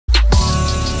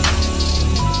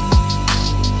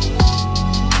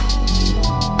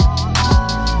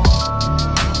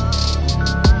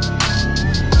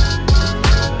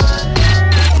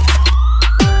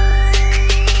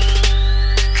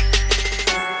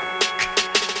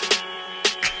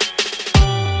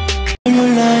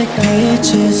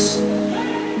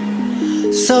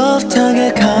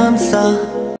soft하게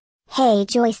감싸. Hey,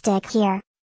 Joystick here.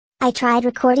 I tried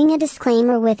recording a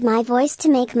disclaimer with my voice to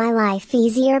make my life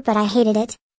easier, but I hated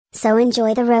it. So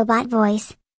enjoy the robot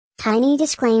voice. Tiny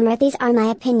disclaimer: these are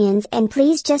my opinions and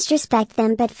please just respect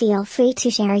them, but feel free to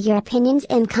share your opinions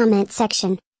in comment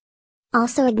section.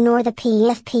 Also ignore the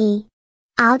PFP.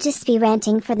 I'll just be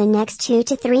ranting for the next 2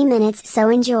 to 3 minutes, so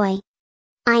enjoy.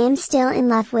 I am still in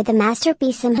love with the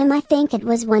masterpiece Him. I think it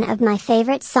was one of my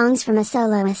favorite songs from a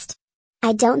soloist.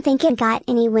 I don't think it got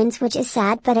any wins, which is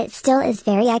sad, but it still is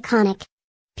very iconic.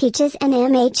 Peaches and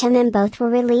MHMM both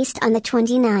were released on the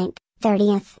 29th,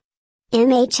 30th.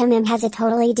 MHMM has a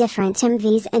totally different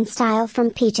MVs and style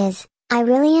from Peaches. I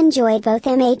really enjoyed both.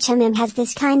 MHMM has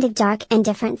this kind of dark and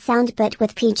different sound, but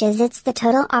with Peaches it's the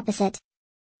total opposite.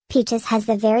 Peaches has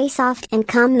the very soft and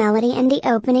calm melody, and the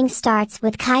opening starts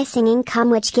with Kai singing "Come,"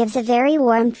 which gives a very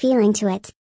warm feeling to it.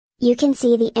 You can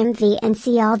see the MV and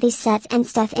see all these sets and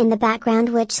stuff in the background,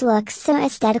 which looks so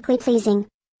aesthetically pleasing.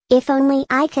 If only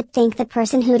I could thank the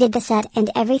person who did the set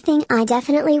and everything, I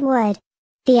definitely would.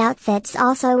 The outfits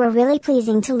also were really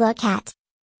pleasing to look at.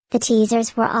 The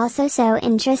teasers were also so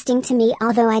interesting to me,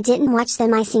 although I didn't watch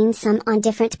them. I seen some on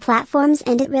different platforms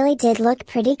and it really did look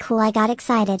pretty cool. I got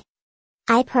excited.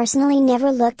 I personally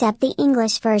never looked up the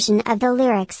English version of the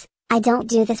lyrics. I don't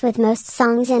do this with most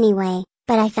songs anyway,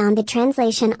 but I found the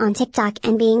translation on TikTok,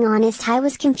 and being honest, I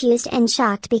was confused and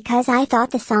shocked because I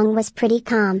thought the song was pretty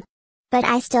calm. But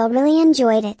I still really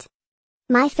enjoyed it.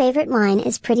 My favorite line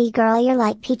is "Pretty girl, you're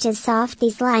like peaches soft."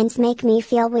 These lines make me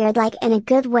feel weird, like in a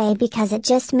good way, because it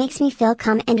just makes me feel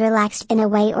calm and relaxed in a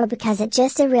way, or because it's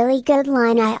just a really good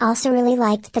line. I also really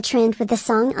liked the trend with the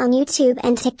song on YouTube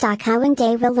and TikTok, how one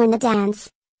day we'll learn the dance.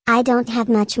 I don't have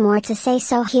much more to say,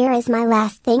 so here is my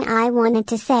last thing I wanted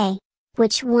to say.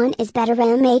 Which one is better,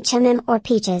 MHMM or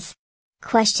Peaches?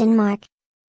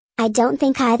 I don't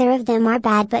think either of them are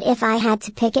bad, but if I had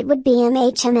to pick, it would be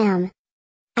MHMM.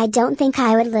 I don't think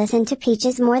I would listen to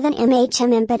Peaches more than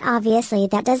MHMM, but obviously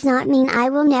that does not mean I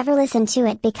will never listen to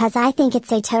it, because I think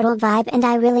it's a total vibe and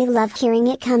I really love hearing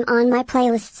it come on my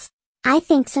playlists. I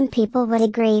think some people would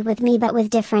agree with me, but with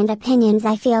different opinions.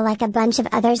 I feel like a bunch of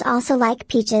others also like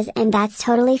Peaches, and that's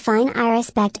totally fine. I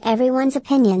respect everyone's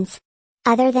opinions.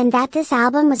 Other than that, this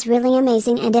album was really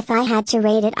amazing, and if I had to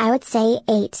rate it, I would say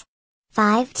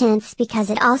 8.5, because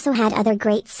it also had other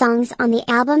great songs on the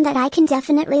album that I can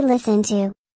definitely listen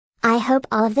to. I hope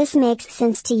all of this makes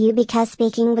sense to you, because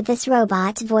speaking with this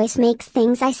robot voice makes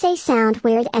things I say sound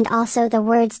weird, and also the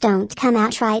words don't come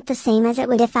out right the same as it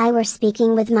would if I were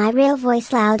speaking with my real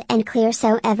voice loud and clear,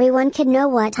 so everyone could know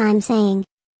what I'm saying.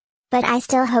 But I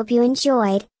still hope you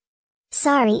enjoyed.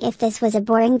 Sorry if this was a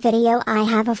boring video. I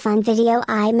have a fun video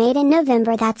I made in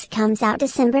November that comes out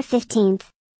December 15th.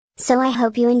 So I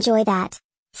hope you enjoy that.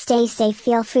 Stay safe.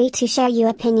 Feel free to share your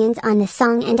opinions on the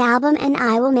song and album, and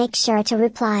I will make sure to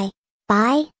reply.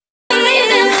 Bye.